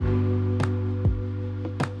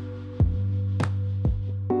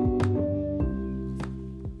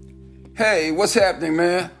Hey, what's happening,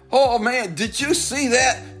 man? Oh, man, did you see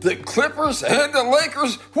that? The Clippers and the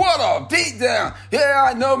Lakers? What a beatdown. Yeah,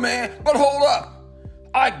 I know, man, but hold up.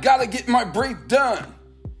 I gotta get my brief done.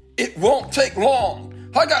 It won't take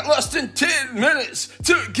long. I got less than 10 minutes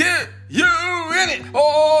to get you in it.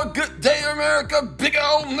 Oh, good day, America. Big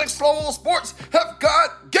old Next Level Sports have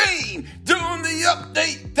got game doing the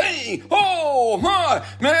update thing. Oh, my.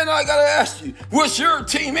 Man, I gotta ask you, was your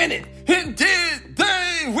team in it? And did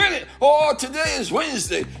they win it? Oh, today is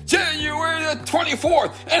Wednesday, January the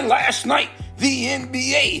 24th. And last night, the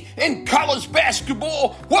NBA and college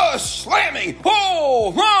basketball was slamming.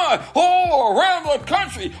 Oh, my. All around the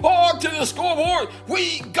country. Oh, to the scoreboard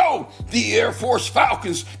we go. The Air Force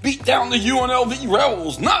Falcons beat down the UNLV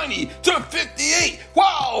Rebels 90-58.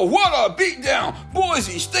 Wow, what a beatdown.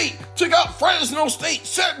 Boise State took out Fresno State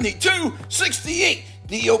 72-68.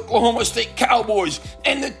 The Oklahoma State Cowboys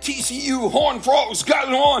and the TCU Horned Frogs got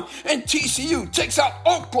it on, and TCU takes out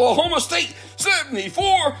Oklahoma State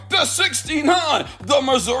 74-69. The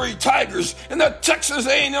Missouri Tigers and the Texas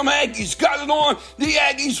A&M Aggies got it on. The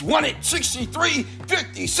Aggies won it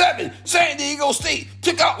 63-57. San Diego State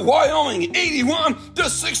took out Wyoming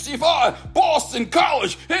 81-65. Boston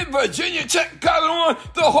College and Virginia Tech got it on.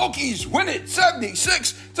 The Hokies win it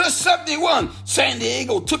 76-71. San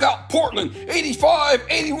Diego took out Portland 85-81.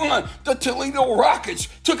 The Toledo Rockets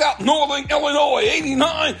took out Northern Illinois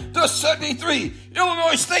 89-73.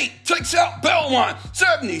 Illinois State takes out Belmont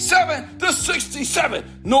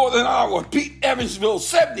 77-67. Northern Iowa beat Evansville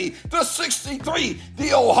 70-63.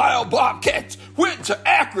 The Ohio Bobcats went to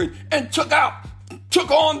Akron and took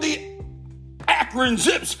on the Akron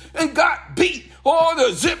Zips and got beat. Oh,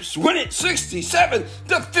 the Zips win it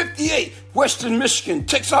 67-58. Western Michigan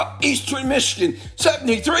takes out Eastern Michigan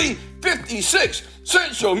 73-56.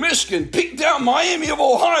 Central Michigan beat down Miami of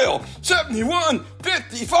Ohio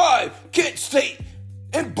 71-55. Kent State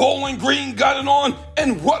and Bowling Green got it on,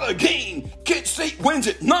 and what a game. Kent State wins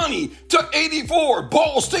it 90-84.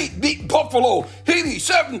 Ball State beat Buffalo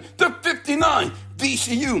 87-59.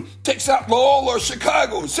 VCU takes out Loyola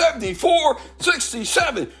Chicago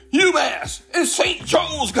 74-67. UMass and St.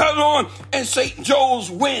 Joe's got it on, and St.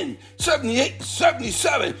 Joe's win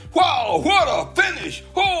 78-77. Wow, what a finish.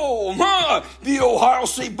 Oh, my. The Ohio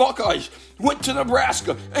State Buckeyes went to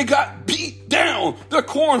Nebraska and got beat down. The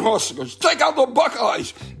Cornhuskers take out the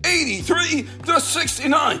Buckeyes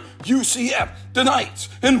 83-69. UCF, the Knights,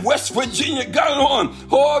 and West Virginia got it on.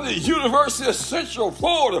 Oh, the University of Central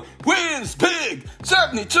Florida wins big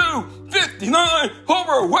 72-59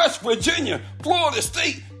 over West Virginia. Florida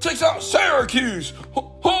State takes out Syracuse.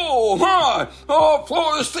 Oh, my. Oh,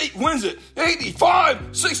 Florida State wins it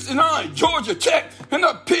 85-69. Georgia Tech and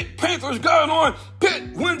the Pitt Panthers got it on.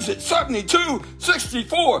 Pitt wins it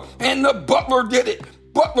 72-64. And the Butler did it.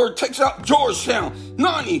 Butler takes out Georgetown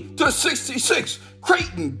 90-66.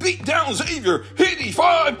 Creighton beat down Xavier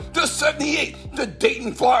 85-78. The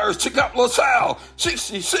Dayton Flyers took out LaSalle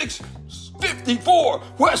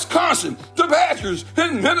 66-54. Wisconsin, the Badgers,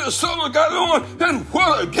 and Minnesota got it on, and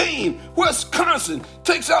what a game. Wisconsin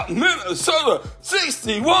takes out Minnesota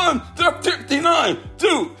 61-59.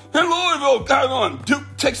 Duke and Louisville got it on. Duke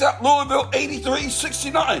takes out Louisville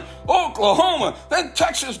 83-69. Oklahoma and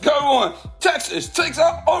Texas go on. Texas takes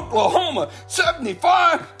out Oklahoma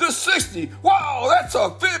 75-60. Wow, that's a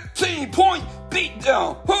 15-point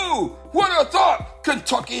beatdown. Who would have thought?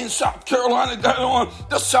 Kentucky and South Carolina got it on.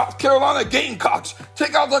 The South Carolina Gamecocks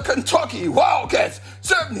take out the Kentucky Wildcats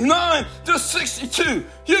 79-62.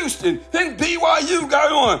 Houston and BYU got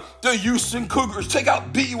it on. The Houston Cougars take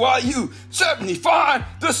out BYU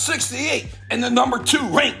 75-68. And the number 2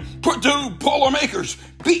 ranked Purdue Boilermakers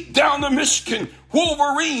beat down the Michigan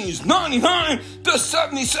Wolverines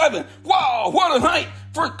 99-77. Wow, what a night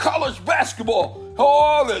for college basketball.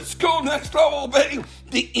 Oh, let's go next level, baby.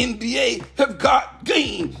 The NBA have got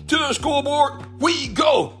game to the scoreboard. We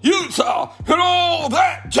go. Utah and all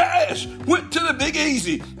that jazz went to the Big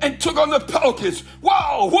Easy and took on the Pelicans.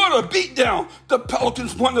 Wow, what a beatdown. The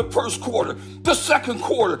Pelicans won the first quarter. The second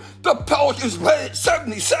quarter, the Pelicans led it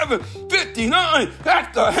 77-59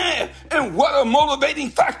 at the half. And what a motivating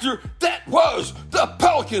factor that was. The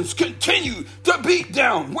Pelicans continue to beat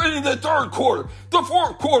down, winning the third quarter, the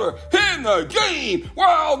fourth quarter, in the game.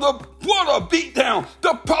 Wow, what a beatdown.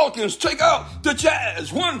 The Pelicans take out the Jazz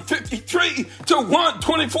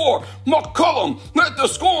 153-124. McCollum led the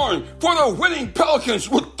scoring for the winning Pelicans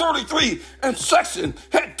with 33, and Sexton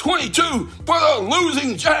had 22 for the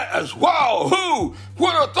losing Jazz. Wow, who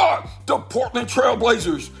would have thought the Portland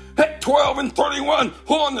Trailblazers at 12-31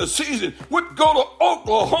 on the season would go to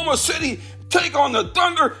Oklahoma City, take on the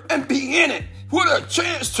Thunder, and be in it with a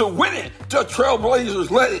chance to win it. The Trailblazers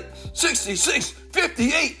led it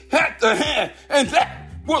 66-58 at the half, and that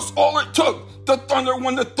was all it took. The Thunder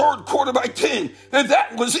won the third quarter by 10, and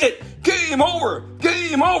that was it. Game over.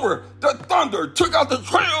 Game over. The Thunder took out the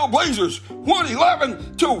Trailblazers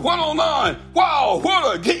 111-109. Wow,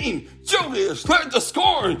 what a game. Julius led the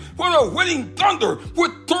scoring for the winning Thunder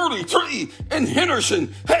with 33, and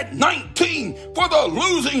Henderson had 19 for the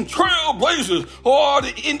losing Trailblazers. Oh,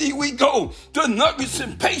 to Indy we go. The Nuggets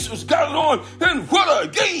and Pacers got it on, and what a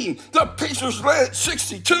game. The Pacers led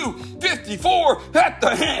 62-54 at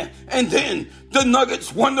the half, and then the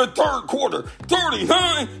Nuggets won the third quarter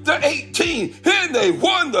 39-18, and they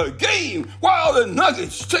won the game, while the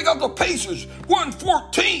Nuggets take out the Pacers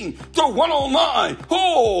 114-109.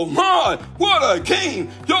 Oh my, what a game.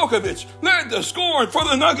 Jokic led the scoring for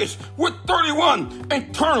the Nuggets with 31,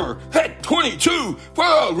 and Turner had 22 for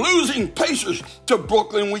the losing Pacers. To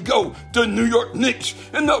Brooklyn we go. The New York Knicks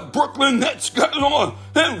and the Brooklyn Nets got it on,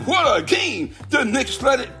 and what a game. The Knicks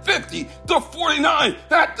led it 50-49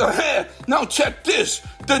 at the half. Now check this.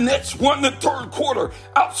 The Nets won the third quarter,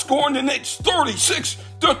 outscoring the Knicks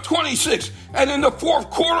 36-26. And in the fourth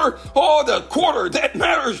quarter, the quarter that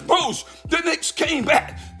matters most, the Knicks came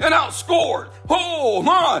back and outscored. Oh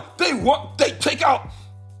my, they take out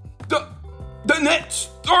the Nets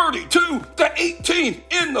 32-18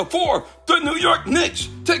 in the fourth. The New York Knicks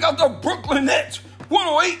take out the Brooklyn Nets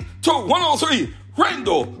 108-103.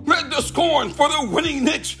 Randall led the scoring for the winning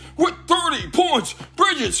Knicks with 30 points.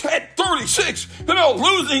 Bridges had 36 in a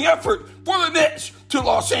losing effort for the Nets. To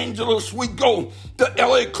Los Angeles we go. The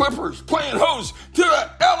LA Clippers playing host to the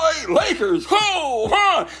LA Lakers.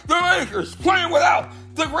 The Lakers playing without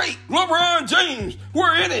the great LeBron James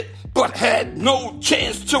were in it, but had no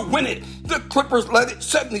chance to win it. The Clippers led it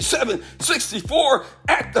 77-64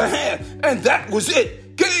 at the half, and that was it.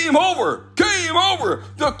 Game over. Game over.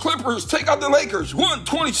 The Clippers take out the Lakers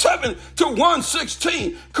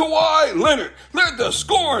 127-116. Kawhi Leonard led the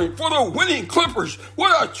scoring for the winning Clippers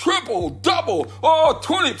with a triple-double,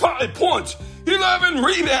 25 points, 11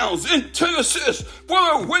 rebounds, and 10 assists for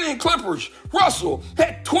the winning Clippers. Russell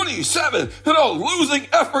had 27 in a losing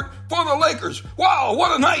effort for the Lakers. Wow,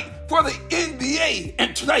 what a night for the NBA.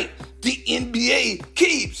 And tonight, the NBA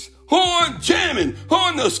keeps on jamming.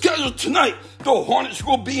 On the schedule tonight, the Hornets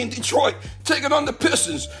will be in Detroit taking on the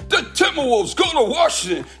Pistons. The Timberwolves go to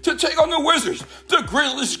Washington to take on the Wizards. The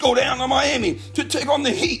Grizzlies go down to Miami to take on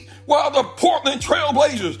the Heat, while the Portland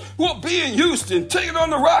Trailblazers will be in Houston taking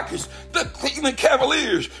on the Rockets. The Cleveland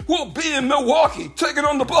Cavaliers will be in Milwaukee taking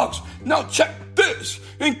on the Bucks. Now check this.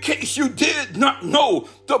 In case you did not know,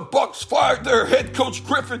 the Bucks fired their head coach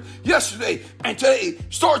Griffin yesterday, and today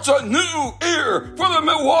starts a new era for the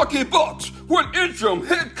Milwaukee Bucks with interim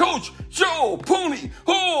head coach Joe Pooney.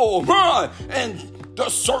 Oh my! And the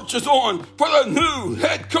search is on for the new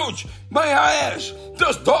head coach. May I ask,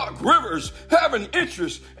 does Doc Rivers have an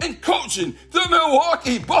interest in coaching the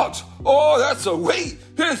Milwaukee Bucks? Oh, that's a wait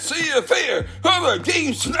and see affair. Other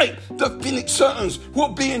games tonight, the Phoenix Suns will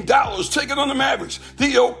be in Dallas taking on the Mavericks.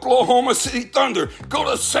 The Oklahoma City Thunder go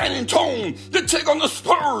to San Antonio to take on the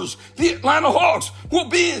Spurs. The Atlanta Hawks will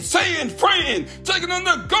be in San Fran taking on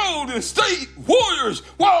the Golden State Warriors,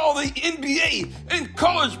 while the NBA and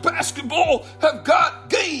college basketball have got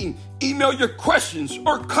game. Email your questions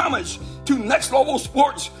or comments to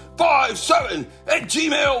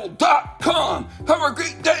nextlevelsports57@gmail.com. Have a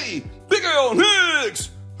great day. Big L Next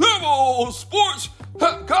Level Sports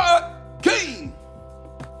have got game.